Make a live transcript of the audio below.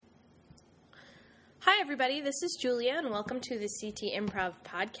Hi, everybody. This is Julia, and welcome to the CT Improv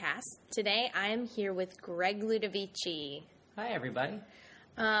Podcast. Today, I am here with Greg Ludovici. Hi, everybody.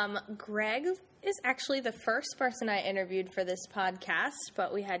 Greg is actually the first person I interviewed for this podcast,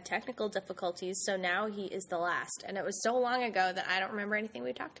 but we had technical difficulties, so now he is the last. And it was so long ago that I don't remember anything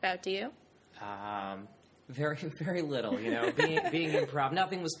we talked about. Do you? Very, very little. You know, being improv,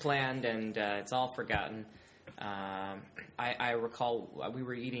 nothing was planned, and it's all forgotten. I recall we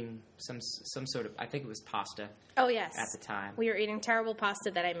were eating some sort of, I think it was pasta. Oh, yes. At the time. We were eating terrible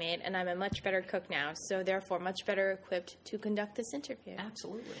pasta that I made, and I'm a much better cook now, so therefore much better equipped to conduct this interview.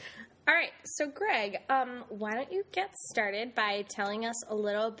 Absolutely. All right, so Greg, why don't you get started by telling us a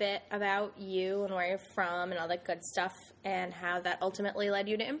little bit about you and where you're from and all that good stuff and how that ultimately led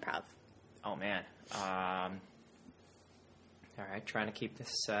you to improv. Oh, man. All right, trying to keep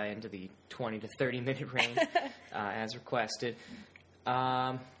this into the 20 to 30-minute range as requested.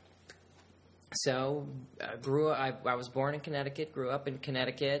 I was born in Connecticut, grew up in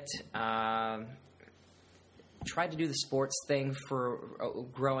Connecticut, tried to do the sports thing for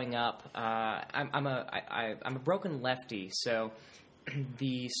growing up. I'm a broken lefty, so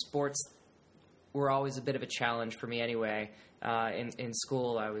the sports were always a bit of a challenge for me anyway. In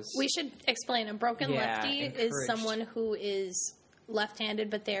school, I was... We should explain. A broken lefty is someone who is left-handed,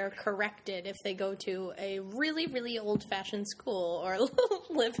 but they're corrected if they go to a really, really old-fashioned school or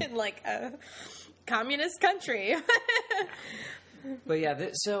live in, like, a communist country. But yeah,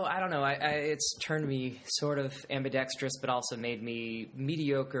 so I don't know. It's turned me sort of ambidextrous, but also made me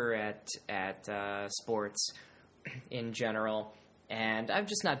mediocre at sports in general, and I'm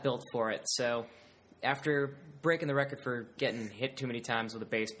just not built for it. So after breaking the record for getting hit too many times with a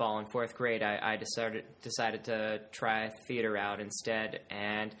baseball in fourth grade, I decided to try theater out instead.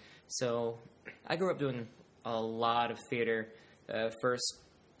 And so I grew up doing a lot of theater. First,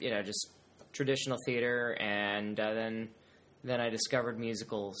 just traditional theater, and then I discovered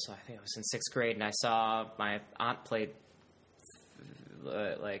musicals. I think I was in sixth grade, and I saw my aunt played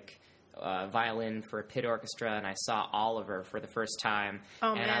violin for a pit orchestra, and I saw Oliver for the first time.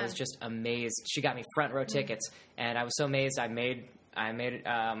 Oh, man. I was just amazed. She got me front row tickets, and I was so amazed I made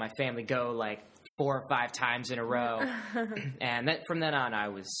my family go like 4 or 5 times in a row. And from then on, I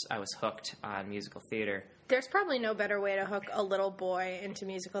was hooked on musical theater. There's probably no better way to hook a little boy into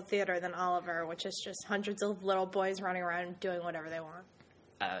musical theater than Oliver, which is just hundreds of little boys running around doing whatever they want.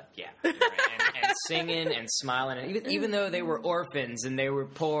 Yeah, right. and singing and smiling, and even though they were orphans and they were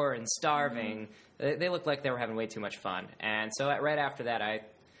poor and starving, they looked like they were having way too much fun. And so right after that, I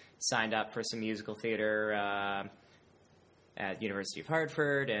signed up for some musical theater at University of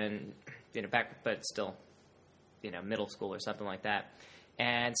Hartford, and but still, middle school or something like that.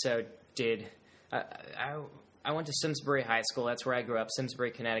 And so I went to Simsbury High School. That's where I grew up, Simsbury,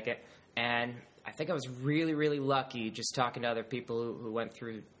 Connecticut, and I think I was really, really lucky just talking to other people who went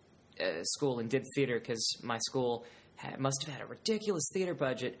through school and did theater, because my school must have had a ridiculous theater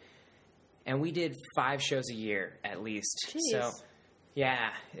budget, and we did 5 shows a year at least. Jeez. So,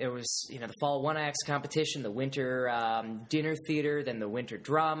 yeah, it was, the fall one-act competition, the winter dinner theater, then the winter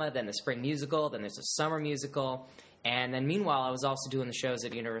drama, then the spring musical, then there's a summer musical, and then meanwhile I was also doing the shows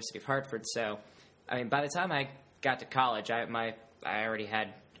at University of Hartford. So, I mean, by the time I got to college, I already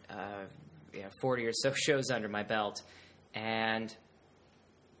had 40 or so shows under my belt, and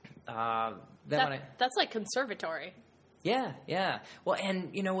that's like conservatory. Yeah. Well,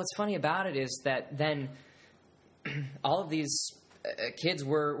 and what's funny about it is that then all of these kids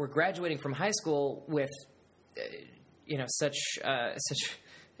were graduating from high school with such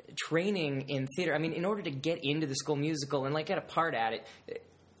training in theater. I mean, in order to get into the school musical and get a part at it,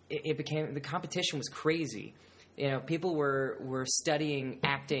 it became, the competition was crazy. People were studying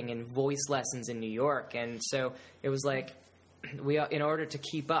acting and voice lessons in New York, and so it was like in order to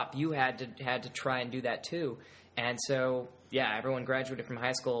keep up, you had to try and do that too. And so, yeah, everyone graduated from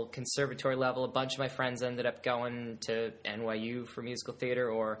high school, conservatory level. A bunch of my friends ended up going to NYU for musical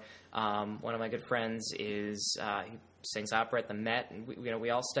theater, or one of my good friends he sings opera at the Met, and we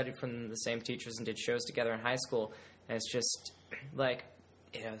all studied from the same teachers and did shows together in high school. And it's just like,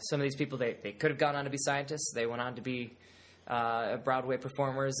 some of these people, they could have gone on to be scientists. They went on to be Broadway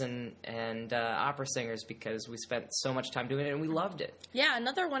performers and opera singers, because we spent so much time doing it and we loved it. Yeah,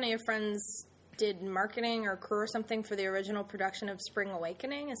 another one of your friends did marketing or crew or something for the original production of Spring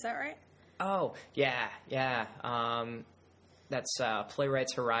Awakening. Is that right? Oh, yeah. That's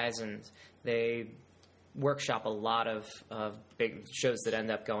Playwrights Horizons. They workshop a lot of big shows that end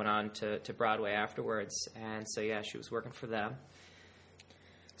up going on to Broadway afterwards. And so, yeah, she was working for them.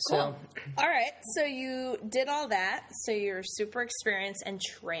 So, cool. All right. So you did all that. So you're super experienced and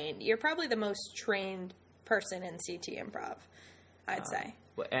trained. You're probably the most trained person in CT Improv, I'd say.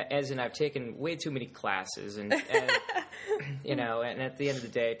 As in, I've taken way too many classes, and you know, and at the end of the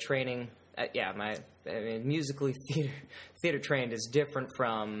day, training. Musically theater trained is different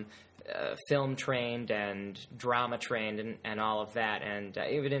from film trained and drama trained and all of that. And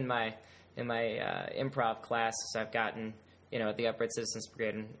even in my improv classes, I've gotten, you know, at the Upright Citizens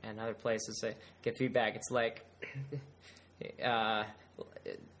Brigade and other places, I get feedback. It's like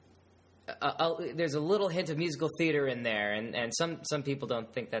there's a little hint of musical theater in there, and some people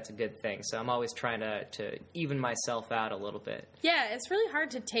don't think that's a good thing. So I'm always trying to even myself out a little bit. Yeah, it's really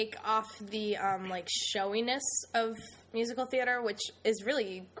hard to take off the like showiness of musical theater, which is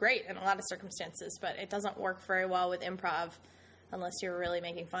really great in a lot of circumstances, but it doesn't work very well with improv unless you're really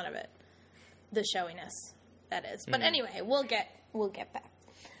making fun of it. The showiness, that is. But anyway, we'll get back.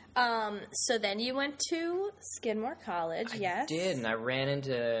 So then you went to Skidmore College, yes? I did, and I ran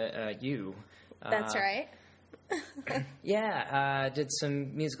into you. That's right. Yeah, did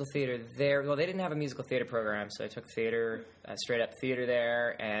some musical theater there. Well, they didn't have a musical theater program, so I took theater, straight up theater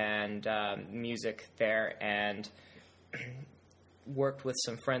there, and music there, and worked with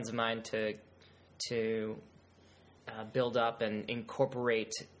some friends of mine to build up and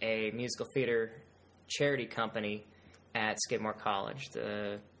incorporate a musical theater charity company at Skidmore College,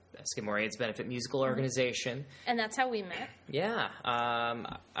 the Skidmore AIDS Benefit Musical Organization. And that's how we met. Yeah.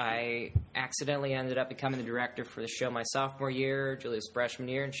 I accidentally ended up becoming the director for the show my sophomore year, Julia's freshman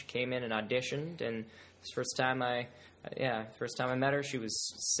year, and she came in and auditioned, and this first time I met her, she was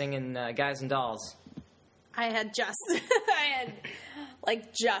singing Guys and Dolls. I had just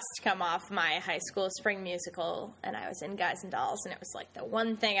come off my high school spring musical, and I was in Guys and Dolls, and it was like the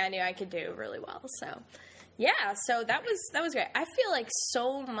one thing I knew I could do really well. So, yeah, so that was great. I feel like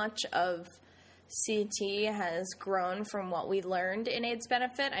so much of CT has grown from what we learned in AIDS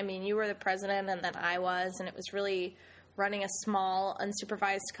Benefit. I mean, you were the president, and then I was, and it was really running a small,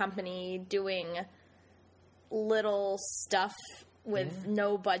 unsupervised company doing little stuff with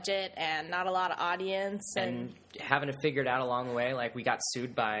no budget and not a lot of audience, and having to figure it out along the way. Like, we got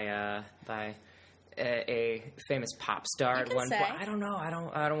sued by a famous pop star at one point. I don't know. I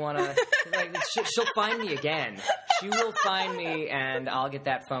don't want to. Like, she'll find me again. She will find me, and I'll get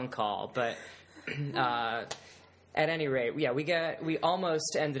that phone call. But at any rate, yeah, we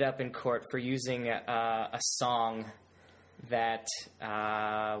almost ended up in court for using a song that.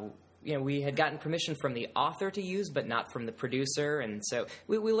 We had gotten permission from the author to use, but not from the producer, and so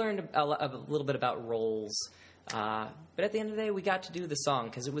we learned a little bit about roles. But at the end of the day, we got to do the song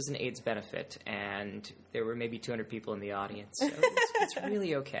because it was an AIDS benefit, and there were maybe 200 people in the audience, so it's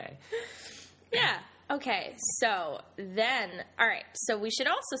really okay. Yeah. Okay. So then, all right. So we should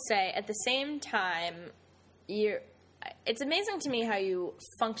also say at the same time, it's amazing to me how you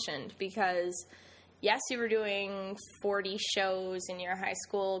functioned because. Yes, you were doing 40 shows in your high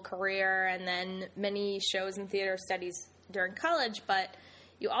school career and then many shows in theater studies during college, but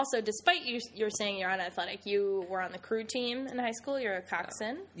you also, despite you're saying you're unathletic, you were on the crew team in high school. You're a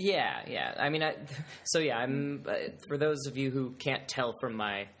coxswain. Yeah. I mean, I'm for those of you who can't tell from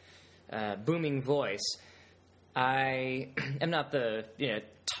my booming voice, I am not the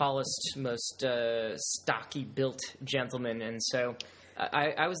tallest, most stocky built gentleman, and so.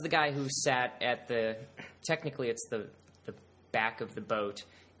 I was the guy who sat at technically it's the back of the boat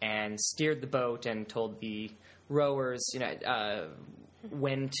and steered the boat and told the rowers,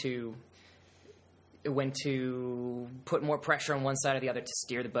 when to put more pressure on one side or the other to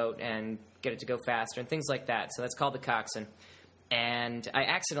steer the boat and get it to go faster and things like that. So that's called the coxswain. And I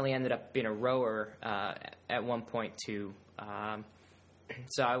accidentally ended up being a rower at one point too.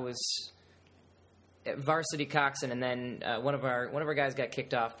 So I was. Varsity coxswain, and then one of our guys got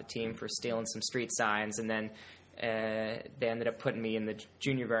kicked off the team for stealing some street signs, and then they ended up putting me in the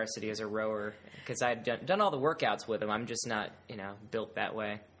junior varsity as a rower because I'd done all the workouts with him. I'm just not built that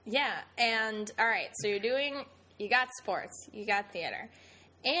way. Yeah, and all right, so you got sports, you got theater,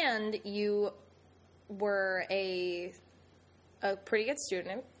 and you were a pretty good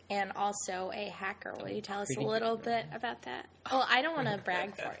student. And also a hacker. Will you tell us a little bit about that? Well, I don't want to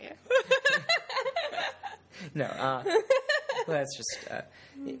brag for you. No, well, that's just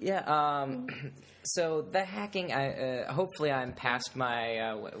so the hacking. Hopefully, I'm past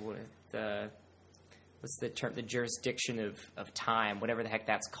my what's the term? The jurisdiction of time, whatever the heck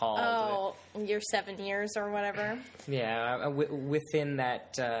that's called. Oh, your 7 years or whatever. Yeah, within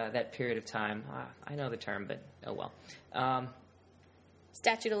that period of time. I know the term, but oh well.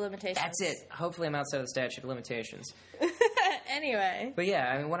 Statute of limitations. That's it. Hopefully I'm outside of the statute of limitations. Anyway. But yeah,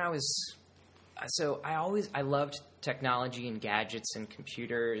 I mean, when I was... So I loved technology and gadgets and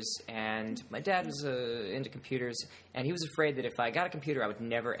computers, and my dad was into computers, and he was afraid that if I got a computer, I would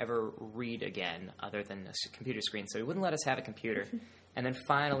never, ever read again other than a computer screen, so he wouldn't let us have a computer. And then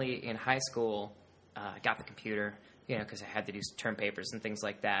finally, in high school, I got the computer, because I had to do term papers and things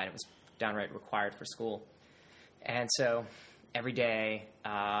like that. It was downright required for school. And so every day,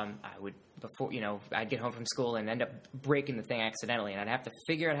 I would... I'd get home from school and end up breaking the thing accidentally, and I'd have to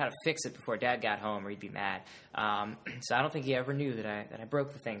figure out how to fix it before Dad got home, or he'd be mad. So I don't think he ever knew that I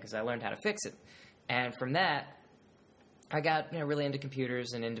broke the thing, because I learned how to fix it. And from that, I got really into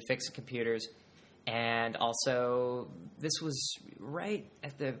computers and into fixing computers. And also, this was right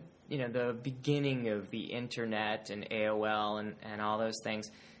at the the beginning of the internet and AOL and all those things.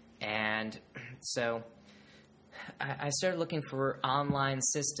 And so I started looking for online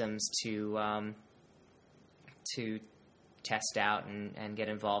systems to test out and get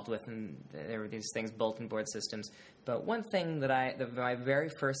involved with, and there were these things, bulletin board systems. But one thing that my very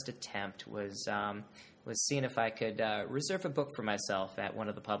first attempt was seeing if I could reserve a book for myself at one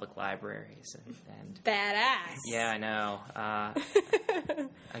of the public libraries. And badass. Yeah, I know.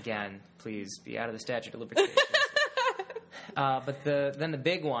 Again, please be out of the statute of limitations. But then the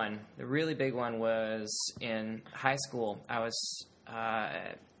big one, the really big one, was in high school. I was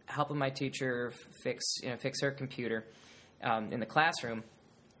helping my teacher fix her computer in the classroom,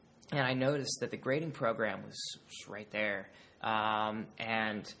 and I noticed that the grading program was right there.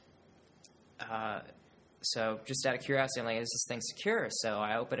 So just out of curiosity, I'm like, is this thing secure? So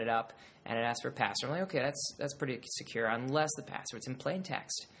I open it up, and it asks for a password. I'm like, okay, that's pretty secure, unless the password's in plain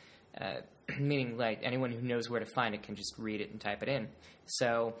text. Meaning, like, anyone who knows where to find it can just read it and type it in.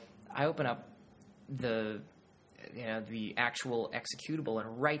 So I open up the actual executable,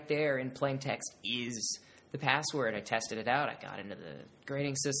 and right there in plain text is the password. I tested it out. I got into the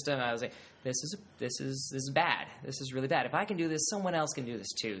grading system. I was like, this is bad. This is really bad. If I can do this, someone else can do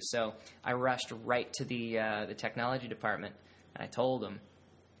this too. So I rushed right to the technology department, and I told them.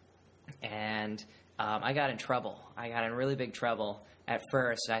 And I got in trouble. I got in really big trouble at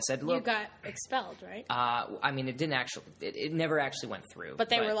first. I said, look... You got expelled, right? I mean, it never actually went through. But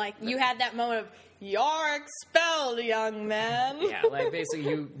they were like, you had that moment of, you're expelled, young man. Yeah, like,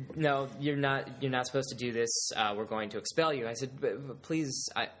 basically, you're not supposed to do this. We're going to expel you. I said, but please,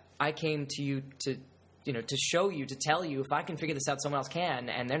 I came to you to show you, to tell you, if I can figure this out, someone else can,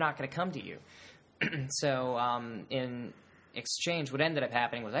 and they're not going to come to you. So, in exchange, what ended up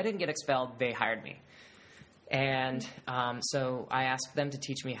happening was I didn't get expelled. They hired me. And so I asked them to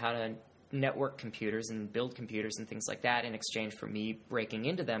teach me how to network computers and build computers and things like that in exchange for me breaking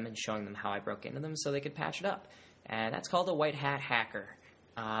into them and showing them how I broke into them so they could patch it up. And that's called a white hat hacker.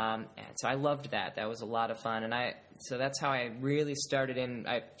 And so I loved that. That was a lot of fun. And so that's how I really started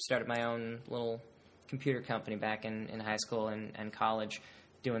I started my own little computer company back in high school and college,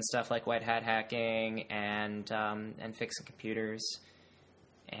 doing stuff like white hat hacking and fixing computers.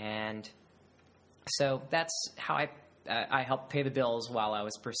 And so that's how I helped pay the bills while I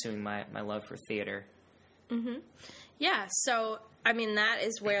was pursuing my love for theater. Mm-hmm. Yeah, so, I mean, that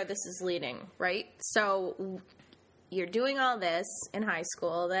is where this is leading, right? So you're doing all this in high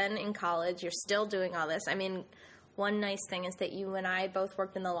school, then in college you're still doing all this. I mean, one nice thing is that you and I both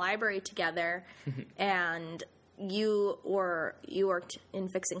worked in the library together, and you worked in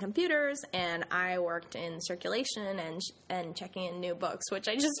fixing computers, and I worked in circulation and checking in new books, which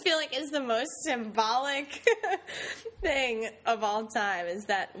I just feel like is the most symbolic thing of all time, is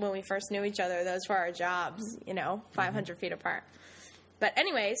that when we first knew each other, those were our jobs, 500 feet apart. But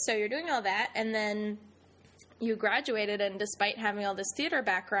anyway, so you're doing all that, and then you graduated, and despite having all this theater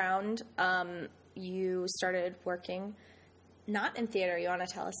background, you started working not in theater. You want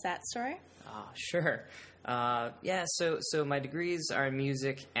to tell us that story? Oh, sure. So my degrees are in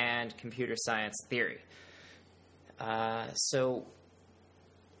music and computer science theory. So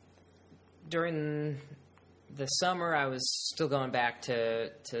during the summer, I was still going back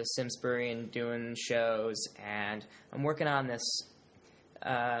to Simsbury and doing shows, and I'm working on this,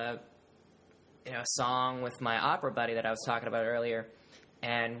 song with my opera buddy that I was talking about earlier.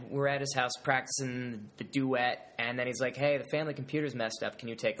 And we're at his house practicing the duet, and then he's like, hey, the family computer's messed up. Can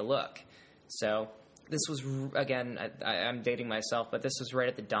you take a look? So this was, again, I'm dating myself, but this was right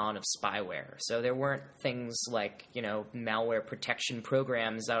at the dawn of spyware. So there weren't things like, malware protection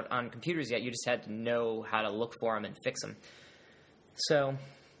programs out on computers yet. You just had to know how to look for them and fix them. So,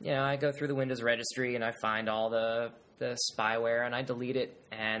 I go through the Windows registry, and I find all the spyware, and I delete it,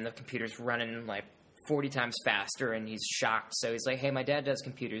 and the computer's running, 40 times faster, and he's shocked. So he's like, hey, my dad does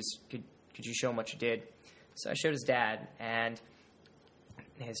computers. Could you show him what you did? So I showed his dad, and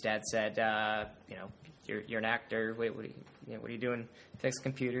his dad said, you're an actor. What are you doing? Fix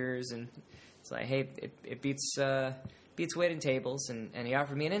computers, and it's like, hey, it beats waiting tables, and he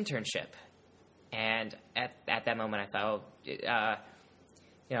offered me an internship. And at that moment, I thought,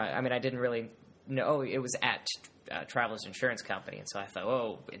 I didn't really know it was at Travelers Insurance Company, and so I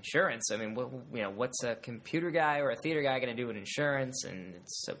thought, insurance. I mean, what's a computer guy or a theater guy going to do in insurance? And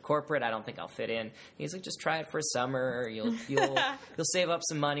it's so corporate. I don't think I'll fit in. And he's like, just try it for a summer. You'll save up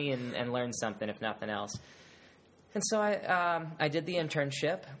some money and learn something, if nothing else. And so I did the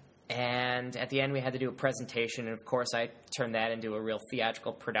internship, and at the end we had to do a presentation. And of course, I turned that into a real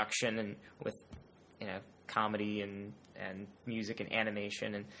theatrical production, and with comedy and music and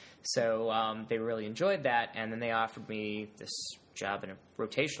animation, and so they really enjoyed that. And then they offered me this job in a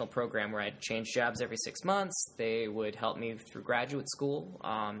rotational program where I'd change jobs every 6 months. They would help me through graduate school,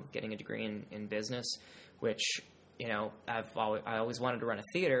 getting a degree in business, which I always wanted to run a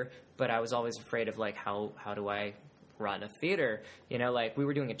theater, but I was always afraid of how do I run a theater? We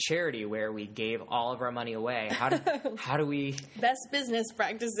were doing a charity where we gave all of our money away. How do we best business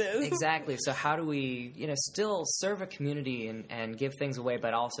practices? Exactly. So how do we still serve a community and give things away,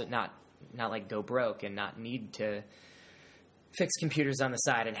 but also not go broke and not need to fix computers on the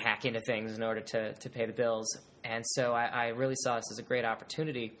side and hack into things in order to pay the bills? And so I really saw this as a great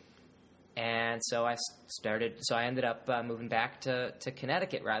opportunity. And so I ended up moving back to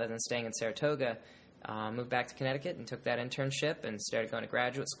Connecticut rather than staying in Saratoga. Moved back to Connecticut and took that internship and started going to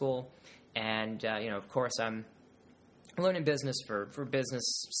graduate school. And, of course, I'm learning business for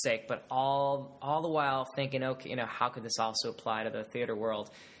business sake, but all the while thinking, okay, how could this also apply to the theater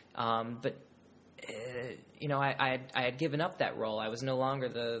world? But I had given up that role. I was no longer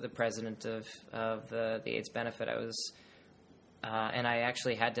the president of the AIDS benefit. I was... and I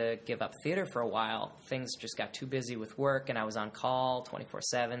actually had to give up theater for a while. Things just got too busy with work, and I was on call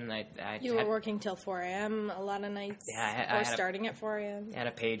 24/7. You were working till 4 a.m. a lot of nights, or starting at 4 a.m. I had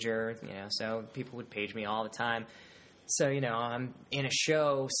a pager, so people would page me all the time. So, I'm in a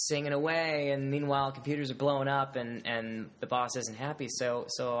show singing away, and meanwhile computers are blowing up, and the boss isn't happy.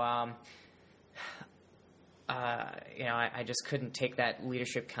 I just couldn't take that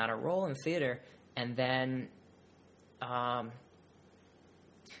leadership kind of role in theater. And then...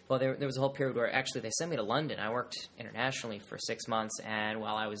 there was a whole period where actually they sent me to London. I worked internationally for 6 months, and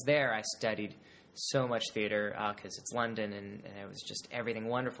while I was there, I studied so much theater because it's London, and it was just everything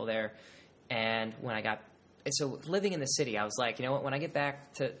wonderful there. And when I got... So living in the city, I was like, you know what, when I get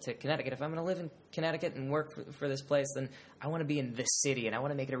back to Connecticut, if I'm going to live in Connecticut and work for this place, then I want to be in this city, and I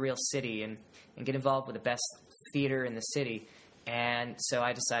want to make it a real city and get involved with the best theater in the city. And so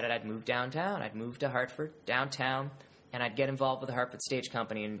I decided I'd move downtown. I'd move to Hartford, downtown, and I'd get involved with the Hartford Stage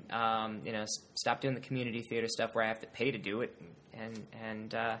Company and, stop doing the community theater stuff where I have to pay to do it and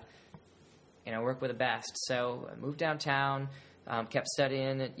work with the best. So I moved downtown, kept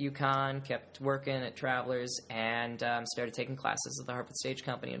studying at UConn, kept working at Travelers, and started taking classes at the Hartford Stage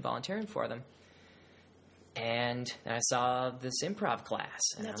Company and volunteering for them. And I saw this improv class.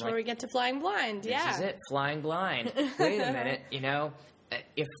 And that's where we get to Flying Blind, yeah. This is it, Flying Blind. Wait a minute,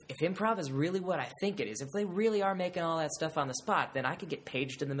 if improv is really what I think it is, if they really are making all that stuff on the spot, then I could get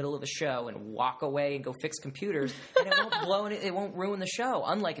paged in the middle of the show and walk away and go fix computers, and it won't ruin the show.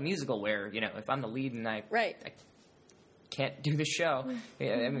 Unlike a musical where, if I'm the lead and I can't do the show.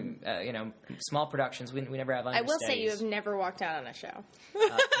 Small productions, we never have understudies. I will say you have never walked out on a show.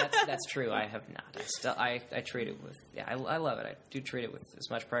 That's true. I have not. I treat it with... Yeah, I love it. I do treat it with as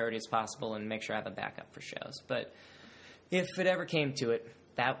much priority as possible and make sure I have a backup for shows. But if it ever came to it,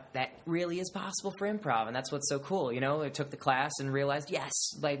 that really is possible for improv, and that's what's so cool. I took the class and realized, yes,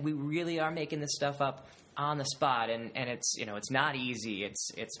 we really are making this stuff up on the spot, and it's it's not easy.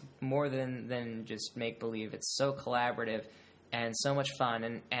 It's more than just make believe. It's so collaborative and so much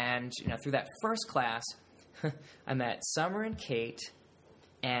fun. And through that first class, I met Summer and Kate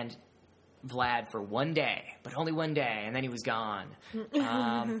and Vlad for one day, but only one day, and then he was gone.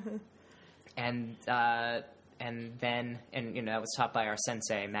 And then that was taught by our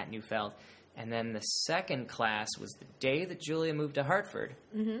sensei, Matt Neufeld. And then the second class was the day that Julia moved to Hartford.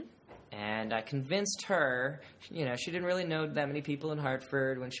 Mm-hmm. And I convinced her, she didn't really know that many people in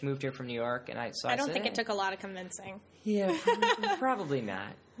Hartford when she moved here from New York. And I don't think it took a lot of convincing. Yeah, probably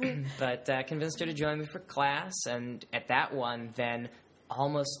not. But I convinced her to join me for class. And at that one, then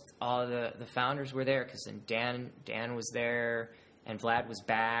almost all the founders were there, because then Dan was there and Vlad was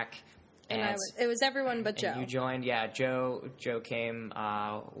back. And it was everyone but Joe. You joined, yeah. Joe came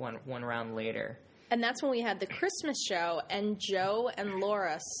one round later. And that's when we had the Christmas show, and Joe and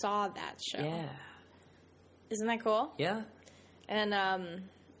Laura saw that show. Yeah. Isn't that cool? Yeah. And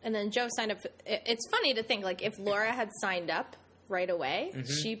then Joe signed up. It's funny to think, like, if Laura had signed up right away,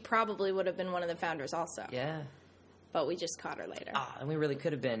 she probably would have been one of the founders also. Yeah. But we just caught her later. And we really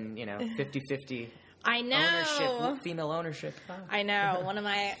could have been, 50-50. I know. Ownership, female ownership. I know. One of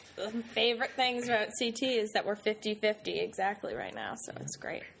my favorite things about CT is that we're 50-50 exactly right now, so it's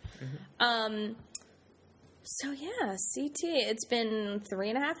great. So, yeah, CT, it's been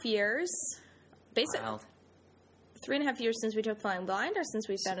 3.5 years. Basically, Wild. 3.5 years since we took Flying Blind, or since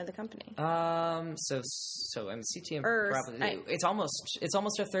we founded the company? So I'm CT and probably it's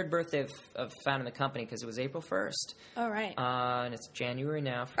almost our third birthday of founding the company, because it was April 1st. Oh, right. And it's January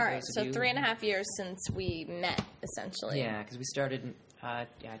now. All right, so 3.5 years since we met, essentially. Yeah, because we started. I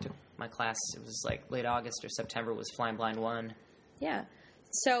took my class. It was like late August or September. Was Flying Blind 1. Yeah.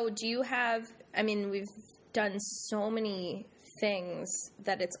 So do you have? I mean, we've done so many things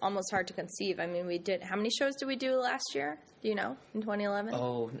that it's almost hard to conceive. I mean, we did. How many shows did we do last year? Do you know? In 2011?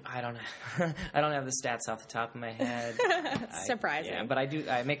 Oh, I don't know. I don't have the stats off the top of my head. Surprising. Yeah, but I do.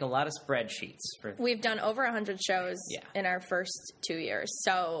 I make a lot of spreadsheets for. We've done over 100 shows in our first 2 years.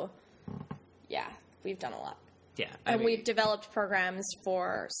 So, yeah, we've done a lot. Yeah, and we've developed programs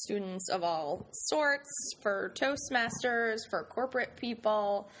for students of all sorts, for Toastmasters, for corporate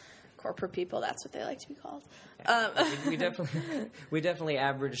people. Corporate people, that's what they like to be called. We definitely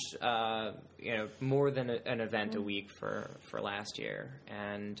averaged more than an event a week for last year.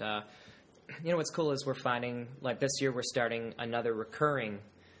 And what's cool is we're finding, like, this year we're starting another recurring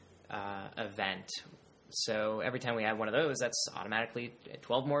event. So every time we have one of those, that's automatically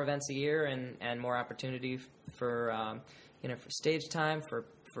 12 more events a year and more opportunity for for stage time for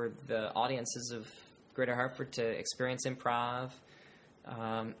the audiences of Greater Hartford to experience improv.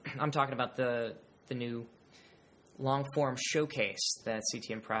 I'm talking about the new long-form showcase that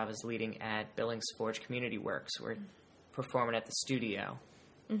CT Improv is leading at Billings Forge Community Works. We're performing at the studio.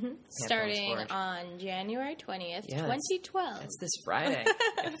 Starting on January 20th, 2012. That's this Friday.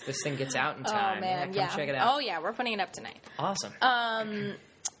 If this thing gets out in time. Oh, man, come check it out. Oh, yeah, we're putting it up tonight. Awesome.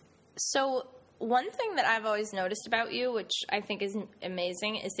 So one thing that I've always noticed about you, which I think is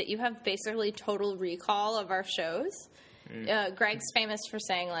amazing, is that you have basically total recall of our shows. Greg's famous for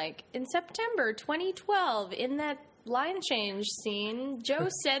saying, like, in September 2012, in that line change scene, Joe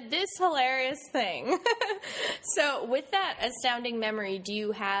said this hilarious thing. So with that astounding memory, do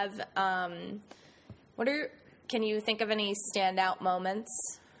you have, can you think of any standout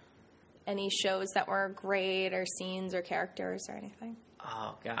moments? Any shows that were great, or scenes or characters or anything?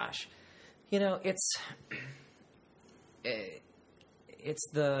 Oh, gosh. It's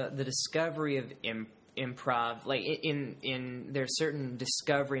the discovery of improv. Like, in there's certain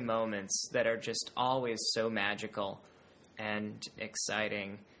discovery moments that are just always so magical and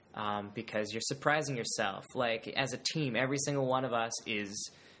exciting, because you're surprising yourself. Like, as a team, every single one of us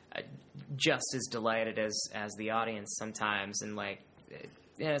is just as delighted as the audience sometimes, and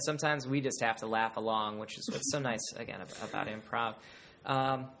sometimes we just have to laugh along, which is what's so nice again about improv.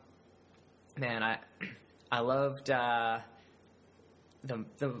 Man, I loved our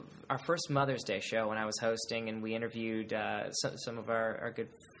first Mother's Day show when I was hosting, and we interviewed some of our good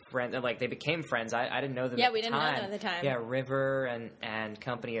friends. Like, they became friends. I didn't know them. Yeah, we didn't know them at the time. Yeah, River and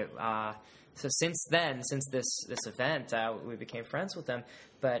company. So since then, since this event, we became friends with them.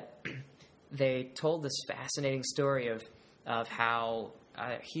 But they told this fascinating story of how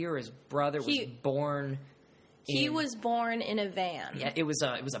his brother was born. He was born in a van. Yeah, it was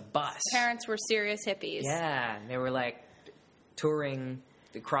a bus. Parents were serious hippies. Yeah, they were like touring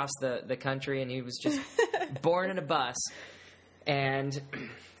across the country, and he was just born in a bus. And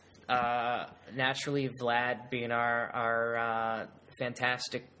naturally, Vlad, being our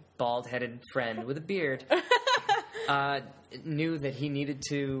fantastic bald-headed friend with a beard, knew that he needed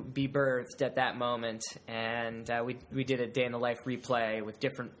to be birthed at that moment. And we did a day in the life replay with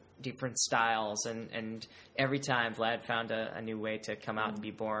different styles, and every time Vlad found a new way to come out and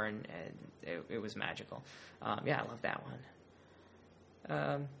be born, and it was magical. Yeah, I love that one.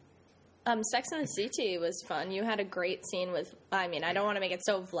 Sex and the City was fun. You had a great scene with, I don't want to make it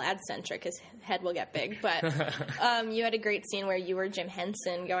so Vlad-centric, his head will get big, but you had a great scene where you were Jim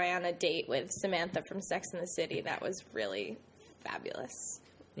Henson going on a date with Samantha from Sex and the City. That was really fabulous.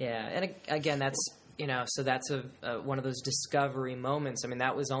 Yeah, and again, that's, so that's one of those discovery moments.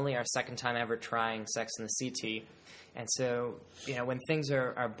 That was only our second time ever trying Sex and the CT. And so, when things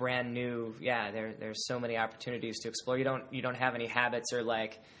are brand new, yeah, there's so many opportunities to explore. You don't have any habits or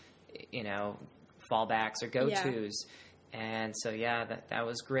fallbacks or go-tos. Yeah. And so, yeah, that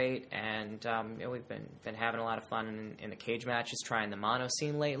was great. And we've been having a lot of fun in the cage matches, trying the mono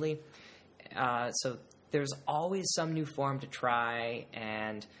scene lately. So there's always some new form to try,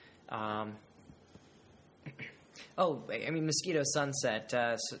 and Mosquito Sunset.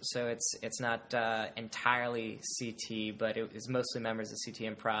 So it's not entirely CT, but it was mostly members of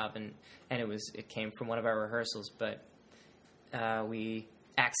CT Improv, and it came from one of our rehearsals. But we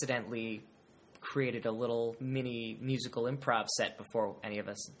accidentally created a little mini musical improv set before any of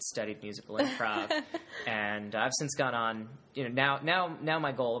us had studied musical improv, and I've since gone on. Now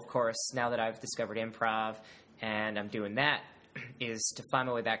my goal, of course, now that I've discovered improv and I'm doing that, is to find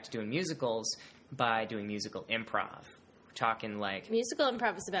my way back to doing musicals by doing musical improv. We're talking like musical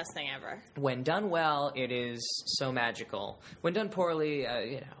improv is the best thing ever. When done well, it is so magical. When done poorly,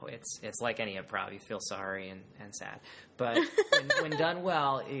 it's like any improv. You feel sorry and sad. But when done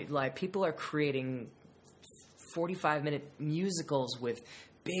well, people are creating 45-minute musicals with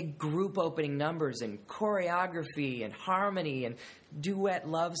big group opening numbers and choreography and harmony and duet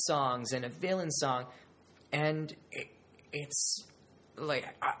love songs and a villain song, and it's like,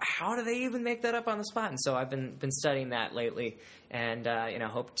 how do they even make that up on the spot? And so I've been studying that lately, and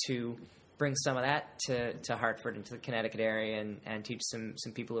hope to bring some of that to Hartford and to the Connecticut area, and teach some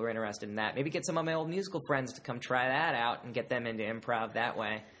people who are interested in that. Maybe get some of my old musical friends to come try that out and get them into improv that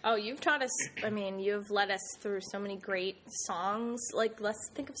way. Oh, you've taught us. I mean, you've led us through so many great songs. Like,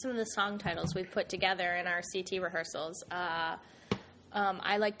 let's think of some of the song titles we've put together in our CT rehearsals. I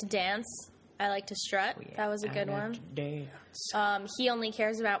Like to Dance. I Like to Strut. Oh, yeah. That was a good one. Dance. He Only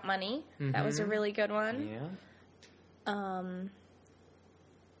Cares About Money. Mm-hmm. That was a really good one. Yeah.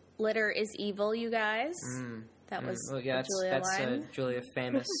 Litter is Evil, you guys. That was Julia line. Julia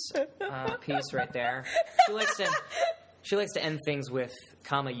famous piece right there. She likes to end things with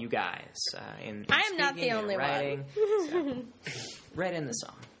comma, you guys. In I am not the only writing, one. Right in the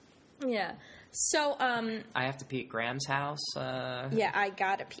song. Yeah. So, I have to pee at Graham's house. Yeah, I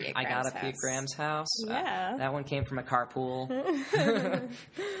gotta pee at Graham's house. I gotta pee at Graham's house. Yeah. That one came from a carpool.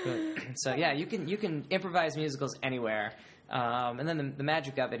 So yeah, you can improvise musicals anywhere. And then the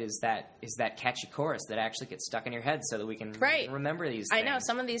magic of it is that catchy chorus that actually gets stuck in your head, so that we can remember these things. I know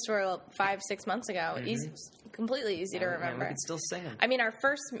some of these were 5-6 months ago. Mm-hmm. Completely easy to remember. We can still sing them. I mean, our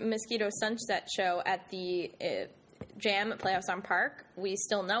first Mosquito Sunset show at the Jam at Playhouse on Park, we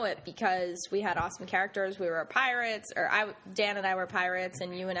still know it because we had awesome characters. We were pirates, Dan and I were pirates,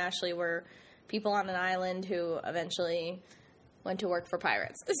 and you and Ashley were people on an island who eventually went to work for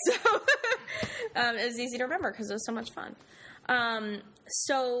pirates. So it was easy to remember because it was so much fun.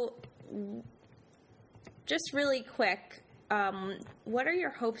 So just really quick, what are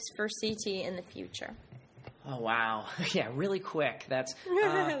your hopes for CT in the future? Oh, wow. Yeah, really quick. That's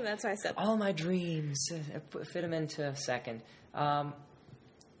that's why I said all my dreams. Fit them into a second.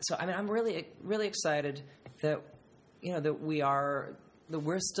 So, I mean, I'm really, really excited that, that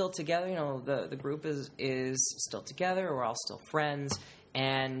we're still together. The group is still together. We're all still friends,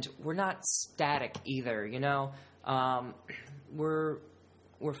 and we're not static either. We're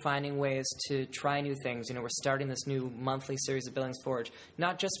finding ways to try new things. We're starting this new monthly series of Billings Forge,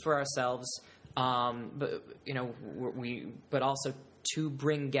 not just for ourselves, but also to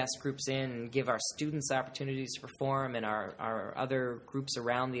bring guest groups in and give our students opportunities to perform, and our other groups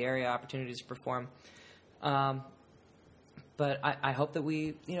around the area opportunities to perform. But I hope that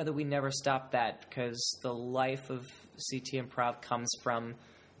we never stop that, because the life of CT Improv comes from,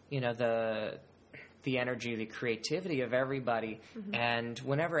 the energy, the creativity of everybody. Mm-hmm. And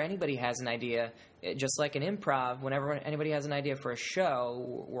whenever anybody has an idea, just like in improv, whenever anybody has an idea for a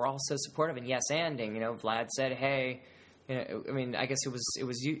show, we're all so supportive and yes-anding. Vlad said, hey, I guess it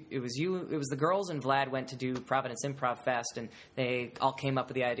was the girls and Vlad went to do Providence Improv Fest, and they all came up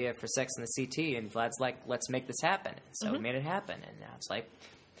with the idea for Sex and the CT, and Vlad's like, let's make this happen. So mm-hmm. we made it happen, and now it's like,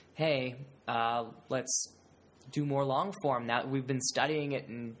 hey, let's do more long form. Now we've been studying it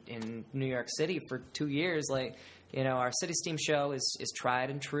in New York City for 2 years. Our City Steam show is tried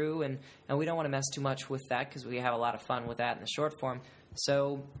and true, and we don't want to mess too much with that because we have a lot of fun with that in the short form.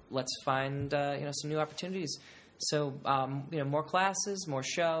 So let's find some new opportunities. So more classes, more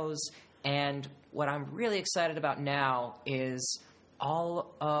shows, and what I'm really excited about now is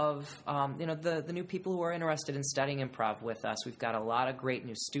all of the new people who are interested in studying improv with us. We've got a lot of great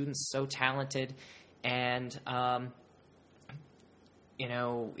new students, so talented. And,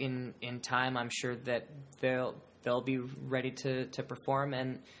 in time, I'm sure that they'll be ready to perform.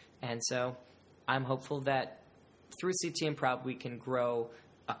 And so I'm hopeful that through CT Improv, we can grow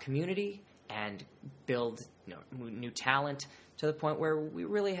a community and build new talent to the point where we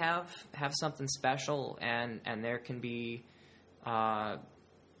really have something special, and there can be,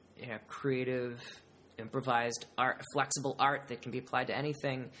 creative, improvised art, flexible art that can be applied to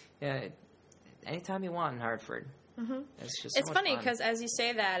anything. anytime you want in Hartford. Mm-hmm. It's funny because as you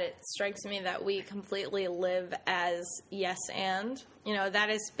say that, it strikes me that we completely live as yes and. That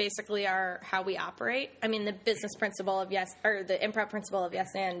is basically how we operate. I mean, the business principle of yes, or the improv principle of yes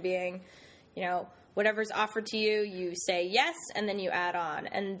and being, whatever's offered to you, you say yes, and then you add on.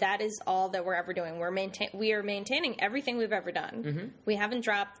 And that is all that we're ever doing. We are maintaining everything we've ever done. Mm-hmm. We haven't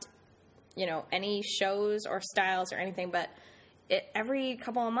dropped, any shows or styles or anything, but every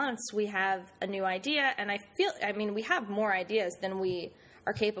couple of months we have a new idea, and we have more ideas than we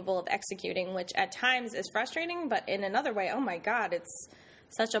are capable of executing, which at times is frustrating, but in another way, oh my God, it's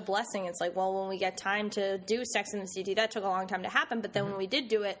such a blessing. It's like, well, when we get time to do Sex and the City, that took a long time to happen, but then when we did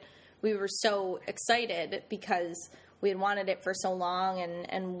do it, we were so excited because we had wanted it for so long,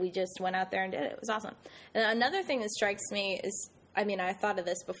 and we just went out there and did it. It was awesome. And another thing that strikes me is, I thought of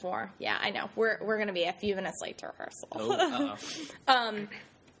this before. Yeah, I know. We're going to be a few minutes late to rehearsal.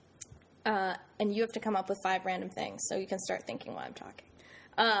 Oh, and you have to come up with 5 random things, so you can start thinking while I'm talking.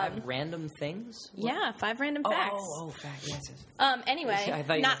 5 random things? What? Yeah, 5 random facts. Facts. Yes. Anyway,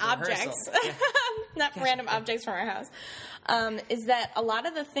 not objects. Yeah. Not random objects from our house. Is that a lot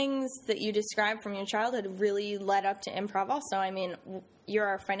of the things that you described from your childhood really led up to improv also. I mean,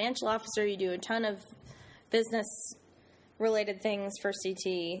 you're a financial officer. You do a ton of business-related things for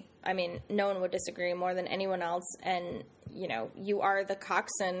CT. I mean, no one would disagree more than anyone else. And, you are the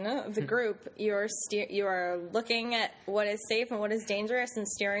coxswain of the group. You are looking at what is safe and what is dangerous and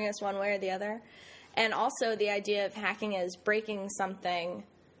steering us one way or the other. And also the idea of hacking is breaking something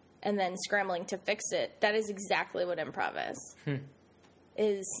and then scrambling to fix it. That is exactly what improv is.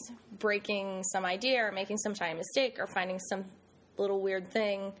 Is breaking some idea or making some tiny mistake or finding some little weird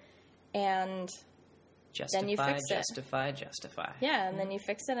thing and then you fix it. Justify. Yeah, and then you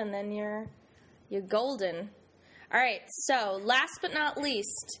fix it and then you're golden. All right, so last but not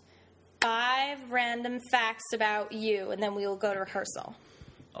least, 5 random facts about you, and then we will go to rehearsal.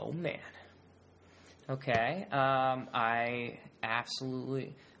 Oh, man. Okay. I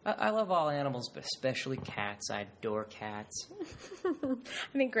love all animals, but especially cats. I adore cats. I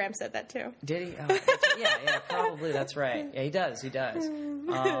think Graham said that, too. Did he? Yeah, probably. That's right. Yeah, he does.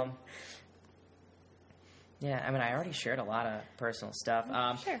 Yeah, I mean, I already shared a lot of personal stuff.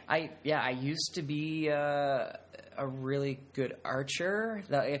 Sure. I used to be a really good archer,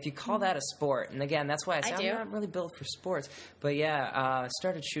 if you call that a sport. And again, that's why I'm not really built for sports. But yeah, I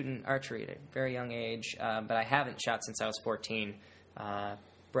started shooting archery at a very young age, but I haven't shot since I was 14.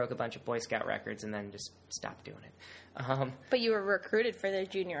 Broke a bunch of Boy Scout records and then just stopped doing it. But you were recruited for the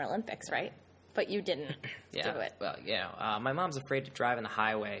Junior Olympics, right? But you didn't do it. Well, yeah. My mom's afraid to drive on the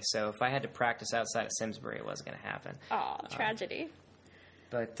highway, so if I had to practice outside of Simsbury, it wasn't going to happen. Oh, tragedy.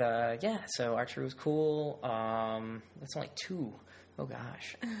 But, so archery was cool. That's only 2. Oh,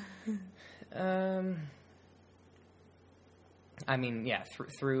 gosh. I mean, yeah,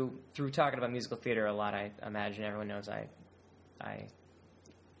 through talking about musical theater a lot, I imagine everyone knows I'm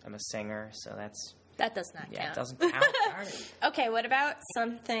a singer, so that's... That does not count. Yeah, it doesn't count. Darn it. Okay, what about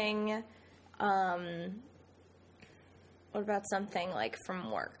something... what about something like from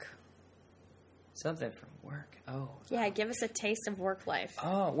work? Something from work? Oh. Yeah, give us a taste of work life.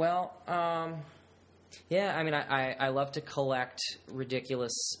 Oh, well, yeah, I mean, I love to collect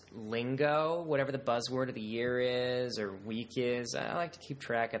ridiculous lingo, whatever the buzzword of the year is or week is. I like to keep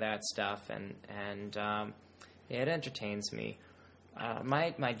track of that stuff, and it entertains me.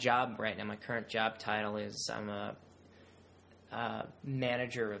 My job right now, my current job title is I'm a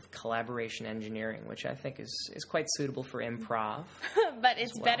manager of collaboration engineering, which I think is quite suitable for improv. But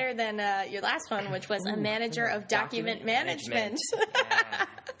it's better than your last one, which was a manager of document management. Yeah.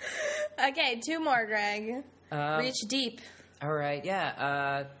 Okay, 2 more, Greg. Reach deep. All right,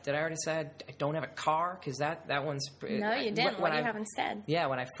 yeah. Did I already say I don't have a car? Because that one's... No, you didn't. What do you have instead? Yeah,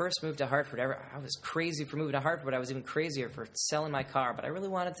 when I first moved to Hartford, I was crazy for moving to Hartford, but I was even crazier for selling my car. But I really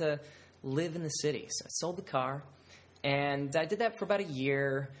wanted to live in the city, so I sold the car. And I did that for about a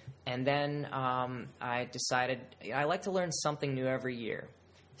year, and then I decided I like to learn something new every year.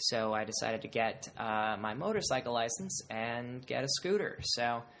 So I decided to get my motorcycle license and get a scooter.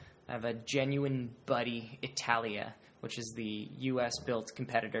 So I have a Genuine Buddy Italia, which is the U.S.-built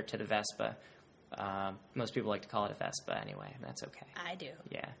competitor to the Vespa. Most people like to call it a Vespa anyway, and that's okay. I do.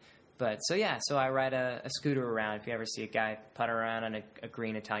 Yeah. But, so I ride a scooter around. If you ever see a guy putter around on a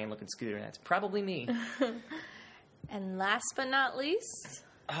green Italian-looking scooter, that's probably me. And last but not least?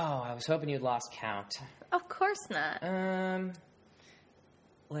 Oh, I was hoping you'd lost count. Of course not.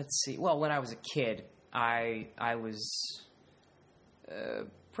 Let's see. Well, when I was a kid, I was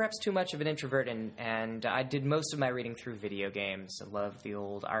perhaps too much of an introvert, and I did most of my reading through video games. I love the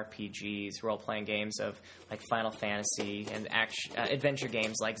old RPGs, role-playing games of like Final Fantasy, and adventure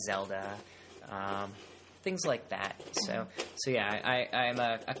games like Zelda, things like that. So yeah, I'm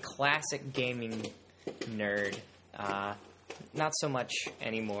a classic gaming nerd. Not so much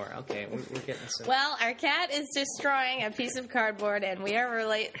anymore. Okay, we're getting some... Well, our cat is destroying a piece of cardboard, and we are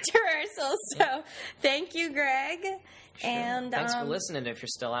late to rehearsal, so thank you, Greg. Sure. And thanks for listening if you're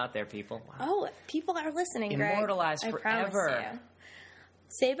still out there, people. Wow. Oh, people are listening, Greg. Immortalized forever. I promise you.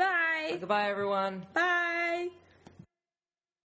 Say bye. Goodbye, everyone. Bye.